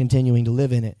sin and continuing to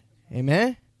live in it.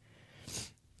 Amen?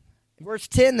 Verse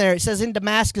 10 there, it says, in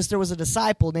Damascus there was a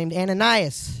disciple named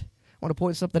Ananias. I want to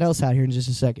point something else out here in just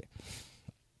a second.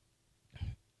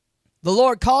 The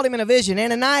Lord called him in a vision,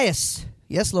 Ananias.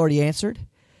 Yes, Lord, he answered.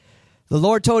 The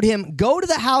Lord told him, go to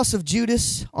the house of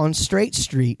Judas on Straight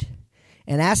Street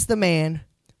and ask the man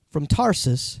from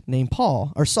Tarsus named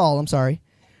Saul,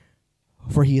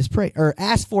 for he is praying. Or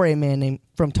ask for a man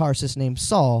from Tarsus named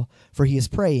Saul, for he is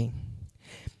praying.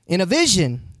 In a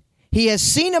vision, he has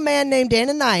seen a man named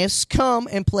Ananias come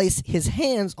and place his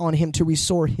hands on him to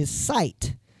restore his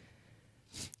sight.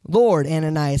 Lord,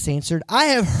 Ananias answered, I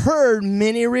have heard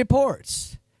many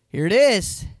reports. Here it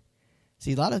is.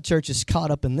 See, a lot of churches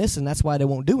caught up in this, and that's why they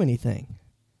won't do anything.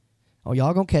 Oh,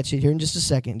 y'all gonna catch it here in just a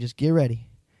second. Just get ready.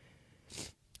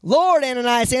 Lord,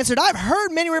 Ananias answered, I've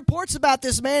heard many reports about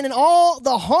this man and all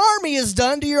the harm he has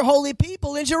done to your holy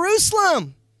people in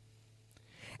Jerusalem.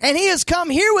 And he has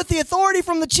come here with the authority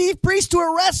from the chief priest to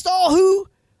arrest all who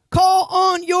call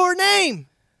on your name.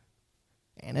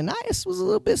 Ananias was a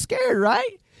little bit scared,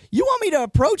 right? You want me to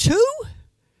approach who?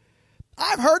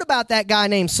 I've heard about that guy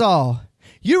named Saul.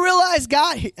 You realize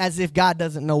God, as if God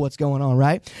doesn't know what's going on,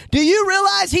 right? Do you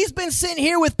realize he's been sent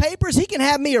here with papers? He can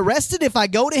have me arrested if I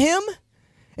go to him.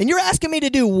 And you're asking me to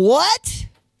do what?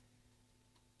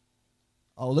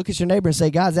 Oh, look at your neighbor and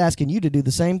say, God's asking you to do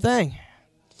the same thing.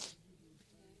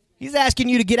 He's asking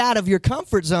you to get out of your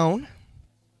comfort zone.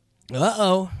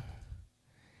 Uh-oh.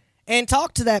 And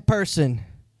talk to that person.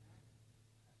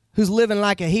 who's living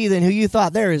like a heathen, who you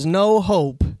thought there is no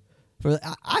hope for.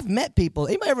 I've met people.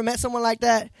 Anybody ever met someone like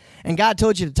that and God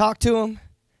told you to talk to them?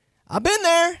 I've been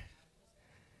there.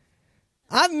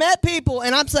 I've met people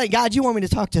and I'm saying, God, you want me to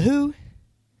talk to who?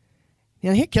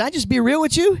 You know, can I just be real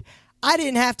with you? I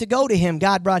didn't have to go to him.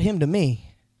 God brought him to me.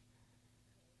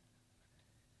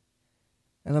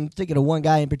 And I'm thinking of one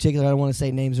guy in particular. I don't want to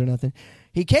say names or nothing.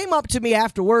 He came up to me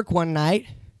after work one night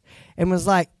and was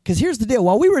like, because here's the deal.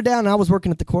 While we were down, I was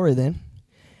working at the quarry then,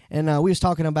 and we was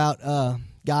talking about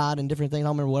God and different things. I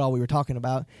don't remember what all we were talking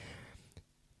about.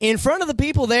 In front of the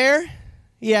people there,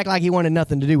 he acted like he wanted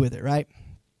nothing to do with it, right?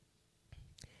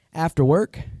 After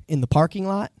work, in the parking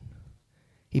lot,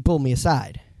 he pulled me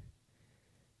aside.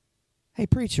 Hey,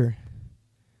 preacher,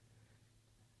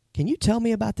 can you tell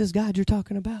me about this God you're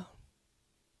talking about?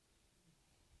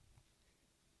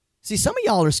 See, some of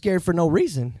y'all are scared for no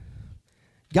reason.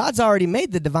 God's already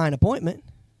made the divine appointment.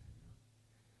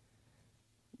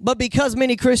 But because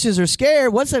many Christians are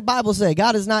scared, what's the Bible say?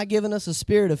 God has not given us a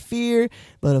spirit of fear,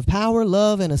 but of power,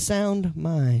 love, and a sound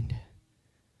mind.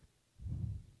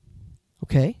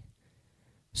 Okay?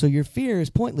 So your fear is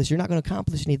pointless. You're not going to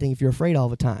accomplish anything if you're afraid all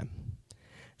the time.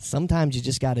 Sometimes you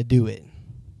just got to do it.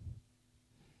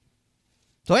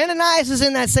 So Ananias is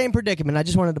in that same predicament. I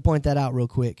just wanted to point that out real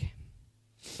quick.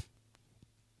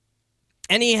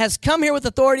 And he has come here with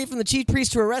authority from the chief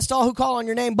priest to arrest all who call on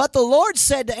your name. But the Lord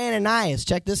said to Ananias,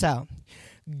 check this out,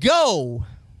 go.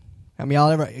 I mean,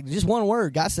 y'all ever, just one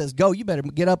word, God says, go, you better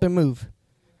get up and move.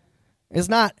 It's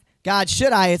not, God,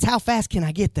 should I? It's how fast can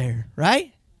I get there,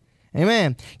 right?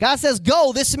 Amen. God says,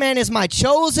 go, this man is my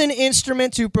chosen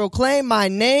instrument to proclaim my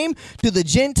name to the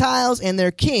Gentiles and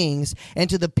their kings and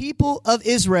to the people of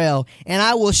Israel. And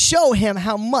I will show him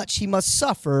how much he must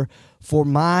suffer for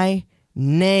my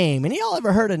name. And y'all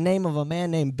ever heard a name of a man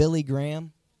named Billy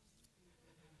Graham?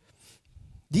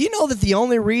 Do you know that the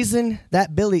only reason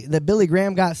that Billy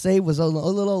Graham got saved was a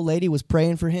little old lady was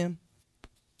praying for him?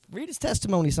 Read his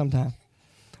testimony sometime.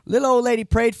 Little old lady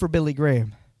prayed for Billy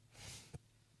Graham.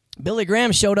 Billy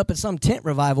Graham showed up at some tent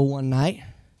revival one night.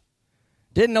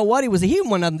 Didn't know what he was. He didn't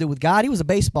want nothing to do with God. He was a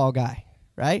baseball guy,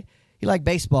 right? He liked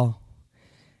baseball.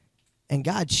 And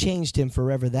God changed him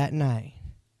forever that night.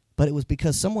 But it was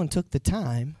because someone took the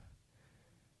time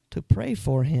to pray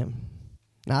for him.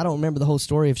 Now, I don't remember the whole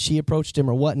story if she approached him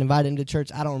or what and invited him to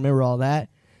church. I don't remember all that.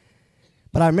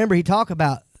 But I remember he talked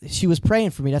about, she was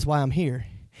praying for me. That's why I'm here.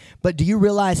 But do you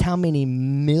realize how many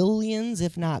millions,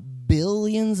 if not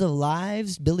billions of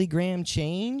lives Billy Graham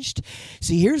changed?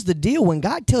 See, here's the deal. When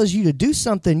God tells you to do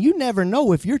something, you never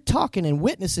know if you're talking and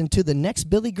witnessing to the next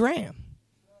Billy Graham.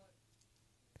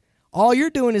 All you're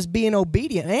doing is being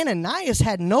obedient. Ananias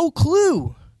had no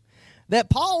clue that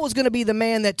Paul was going to be the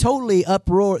man that totally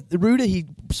uprooted. He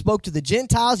spoke to the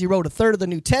Gentiles. He wrote a third of the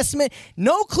New Testament.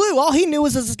 No clue. All he knew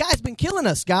was this guy's been killing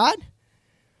us, God.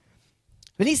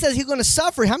 But he says he's going to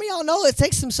suffer. How many of y'all know it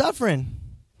takes some suffering?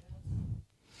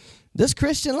 This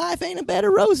Christian life ain't a bed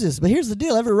of roses. But here's the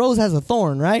deal. Every rose has a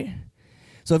thorn, right?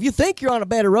 So if you think you're on a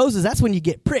bed of roses, that's when you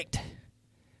get pricked,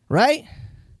 right?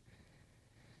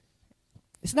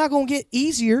 It's not going to get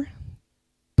easier,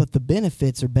 but the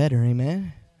benefits are better,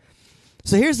 amen?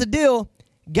 So here's the deal.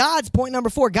 God's, point number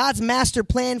 4, God's master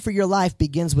plan for your life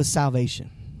begins with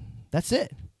salvation. That's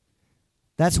it.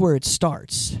 That's where it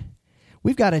starts.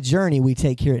 We've got a journey we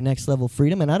take here at Next Level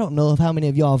Freedom, and I don't know if how many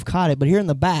of y'all have caught it, but here in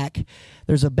the back,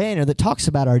 there's a banner that talks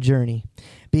about our journey.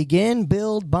 Begin,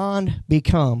 build, bond,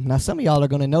 become. Now, some of y'all are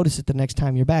going to notice it the next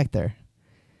time you're back there.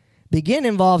 Begin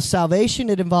involves salvation.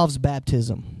 It involves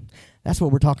baptism. That's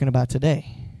what we're talking about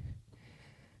today.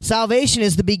 Salvation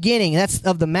is the beginning. That's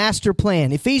of the master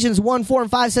plan. Ephesians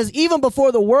 1:4-5 says, even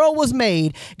before the world was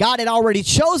made, God had already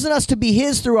chosen us to be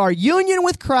his through our union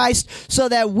with Christ so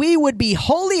that we would be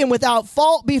holy and without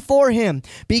fault before him.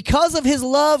 Because of his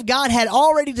love, God had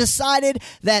already decided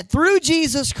that through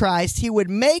Jesus Christ, he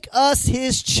would make us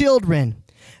his children.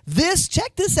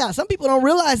 Check this out. Some people don't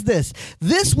realize this.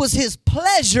 This was his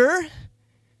pleasure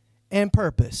and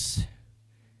purpose.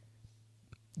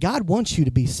 God wants you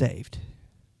to be saved.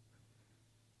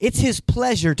 It's his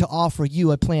pleasure to offer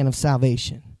you a plan of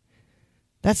salvation.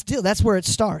 That's where it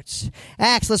starts.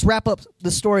 Acts, let's wrap up the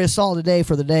story of Saul today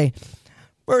for the day.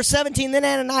 Verse 17, then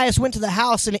Ananias went to the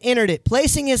house and entered it.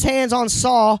 Placing his hands on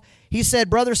Saul, he said,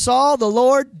 Brother Saul, the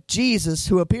Lord Jesus,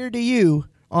 who appeared to you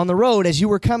on the road as you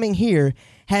were coming here,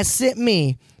 has sent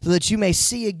me so that you may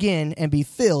see again and be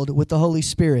filled with the Holy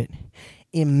Spirit.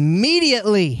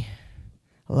 Immediately,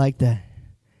 I like that.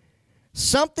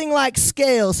 Something like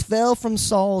scales fell from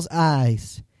Saul's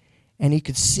eyes, and he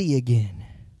could see again.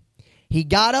 He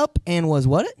got up and was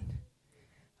what?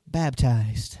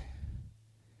 baptized.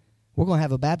 We're going to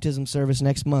have a baptism service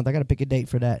next month. I got to pick a date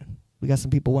for that. We got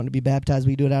some people wanting to be baptized.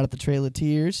 We do it out at the Trail of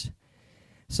Tears.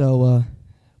 So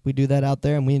we do that out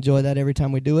there, and we enjoy that every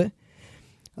time we do it.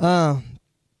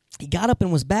 He got up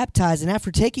and was baptized, and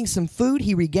after taking some food,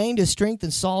 he regained his strength,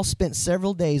 and Saul spent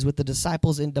several days with the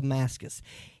disciples in Damascus.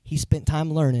 He spent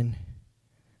time learning.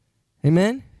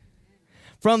 Amen?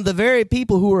 From the very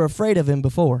people who were afraid of him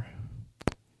before.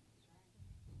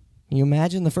 Can you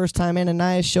imagine the first time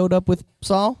Ananias showed up with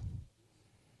Saul?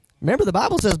 Remember, the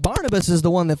Bible says Barnabas is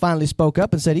the one that finally spoke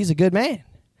up and said he's a good man.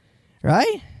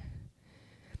 Right?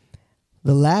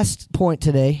 The last point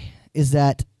today is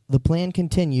that the plan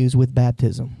continues with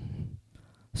baptism.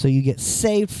 So you get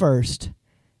saved first,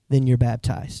 then you're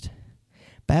baptized.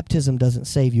 Baptism doesn't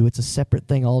save you. It's a separate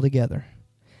thing altogether.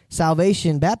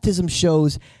 Salvation, baptism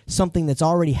shows something that's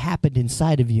already happened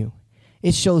inside of you.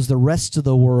 It shows the rest of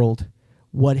the world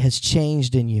what has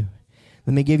changed in you.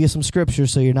 Let me give you some scripture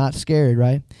so you're not scared,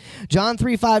 right? John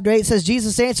 3:5-8 says,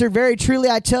 Jesus answered, very truly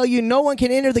I tell you, no one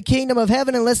can enter the kingdom of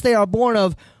heaven unless they are born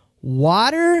of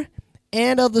water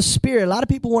and of the Spirit. A lot of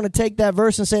people want to take that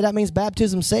verse and say that means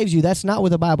baptism saves you. That's not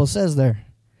what the Bible says there.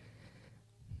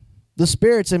 The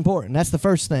Spirit's important. That's the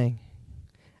first thing.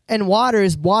 And water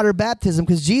is water baptism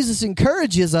because Jesus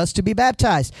encourages us to be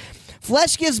baptized.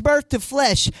 Flesh gives birth to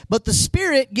flesh, but the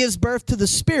Spirit gives birth to the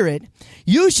Spirit.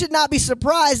 You should not be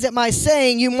surprised at my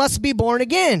saying you must be born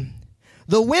again.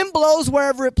 The wind blows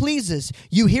wherever it pleases.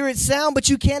 You hear its sound, but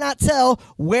you cannot tell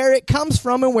where it comes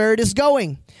from and where it is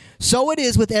going. So it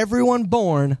is with everyone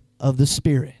born of the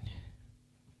Spirit.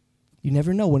 You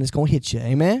never know when it's going to hit you.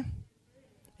 Amen?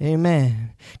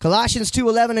 Amen. Colossians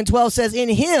 2:11 and 12 says, in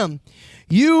him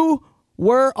you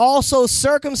were also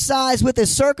circumcised with a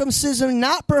circumcision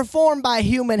not performed by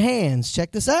human hands.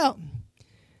 Check this out.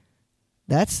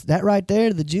 That right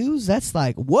there, the Jews, that's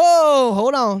like, whoa,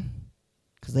 hold on.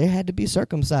 Because they had to be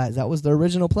circumcised. That was the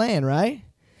original plan, right?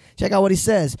 Check out what he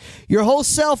says. Your whole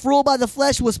self ruled by the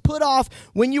flesh was put off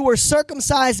when you were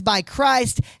circumcised by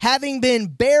Christ, having been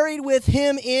buried with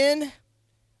him in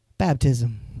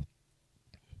baptism,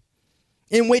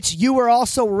 in which you were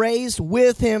also raised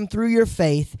with him through your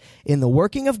faith in the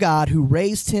working of God who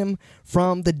raised him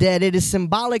from the dead. It is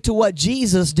symbolic to what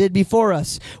Jesus did before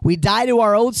us. We die to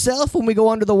our old self when we go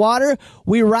under the water.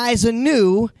 We rise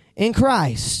anew in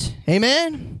Christ.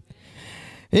 Amen?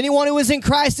 Anyone who is in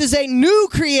Christ is a new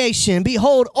creation.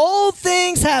 Behold, old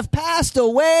things have passed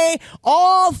away.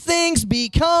 All things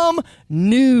become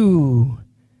new.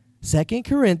 2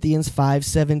 Corinthians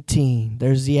 5:17.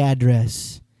 There's the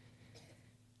address.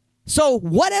 So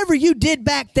whatever you did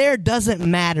back there doesn't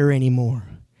matter anymore.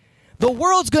 The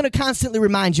world's going to constantly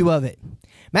remind you of it.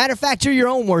 Matter of fact, you're your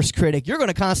own worst critic. You're going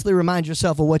to constantly remind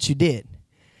yourself of what you did.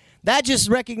 That just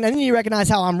you recognize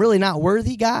how I'm really not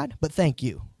worthy, God, but thank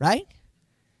you, right?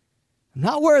 I'm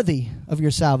not worthy of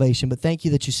your salvation, but thank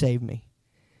you that you saved me.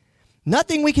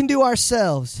 Nothing we can do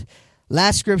ourselves.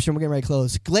 Last scripture, we're getting ready to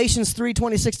close. Galatians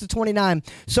 3:26-29.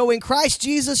 So in Christ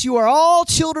Jesus, you are all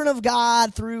children of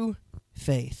God through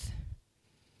faith.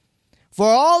 For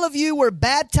all of you were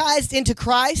baptized into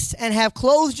Christ and have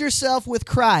clothed yourself with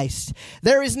Christ.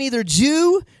 There is neither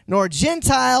Jew nor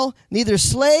Gentile, neither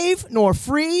slave nor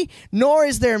free, nor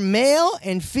is there male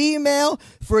and female,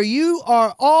 for you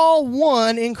are all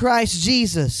one in Christ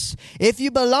Jesus. If you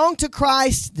belong to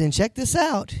Christ, then check this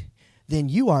out, then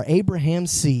you are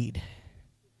Abraham's seed.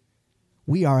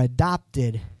 We are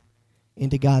adopted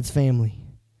into God's family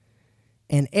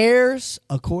and heirs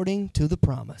according to the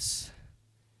promise.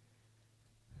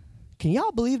 Can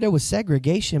y'all believe there was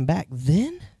segregation back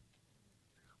then?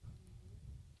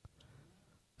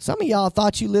 Some of y'all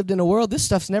thought you lived in a world, this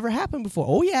stuff's never happened before.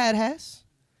 Oh, yeah, it has.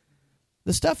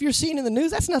 The stuff you're seeing in the news,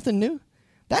 that's nothing new.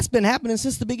 That's been happening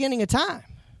since the beginning of time.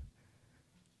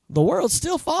 The world's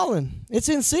still falling. It's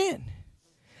in sin.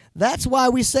 That's why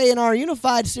we say in our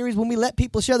Unified series, when we let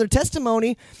people share their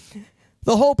testimony,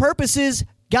 the whole purpose is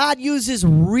God uses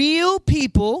real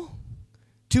people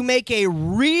to make a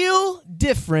real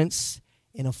difference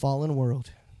in a fallen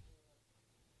world.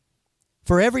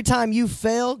 For every time you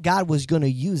fail, God was going to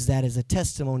use that as a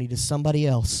testimony to somebody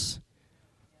else.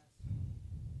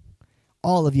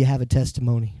 All of you have a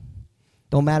testimony.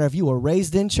 Don't matter if you were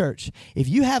raised in church. If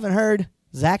you haven't heard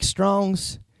Zach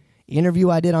Strong's interview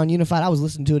I did on Unified, I was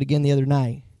listening to it again the other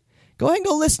night. Go ahead and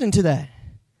go listen to that.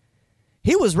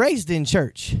 He was raised in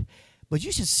church, but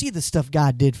you should see the stuff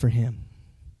God did for him.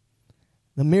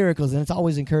 The miracles, and it's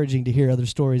always encouraging to hear other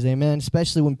stories, amen,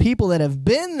 especially when people that have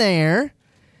been there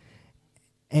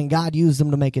and God used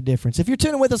them to make a difference. If you're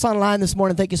tuning with us online this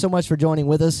morning, thank you so much for joining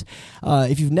with us.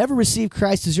 If you've never received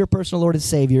Christ as your personal Lord and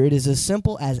Savior, it is as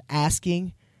simple as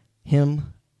asking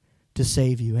Him to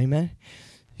save you. Amen?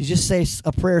 You just say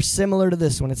a prayer similar to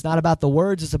this one. It's not about the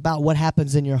words, it's about what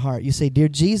happens in your heart. You say, Dear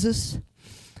Jesus,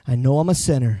 I know I'm a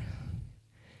sinner.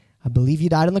 I believe you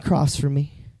died on the cross for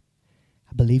me.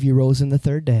 I believe you rose in the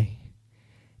third day,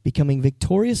 becoming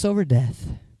victorious over death,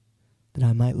 that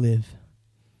I might live.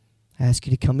 I ask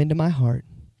you to come into my heart,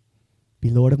 be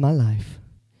Lord of my life.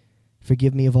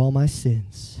 Forgive me of all my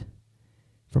sins.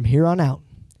 From here on out,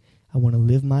 I want to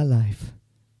live my life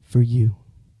for you.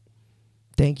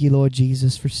 Thank you, Lord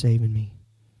Jesus, for saving me.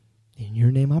 In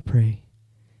your name I pray.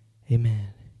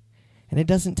 Amen. And it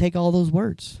doesn't take all those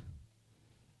words.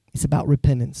 It's about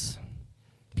repentance.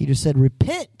 Peter said,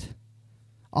 repent,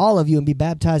 all of you, and be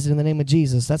baptized in the name of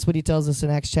Jesus. That's what he tells us in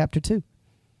Acts chapter 2.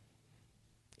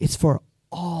 It's for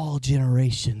all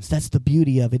generations. That's the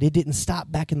beauty of it. It didn't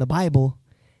stop back in the Bible.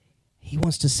 He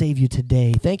wants to save you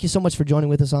today. Thank you so much for joining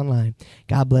with us online.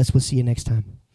 God bless. We'll see you next time.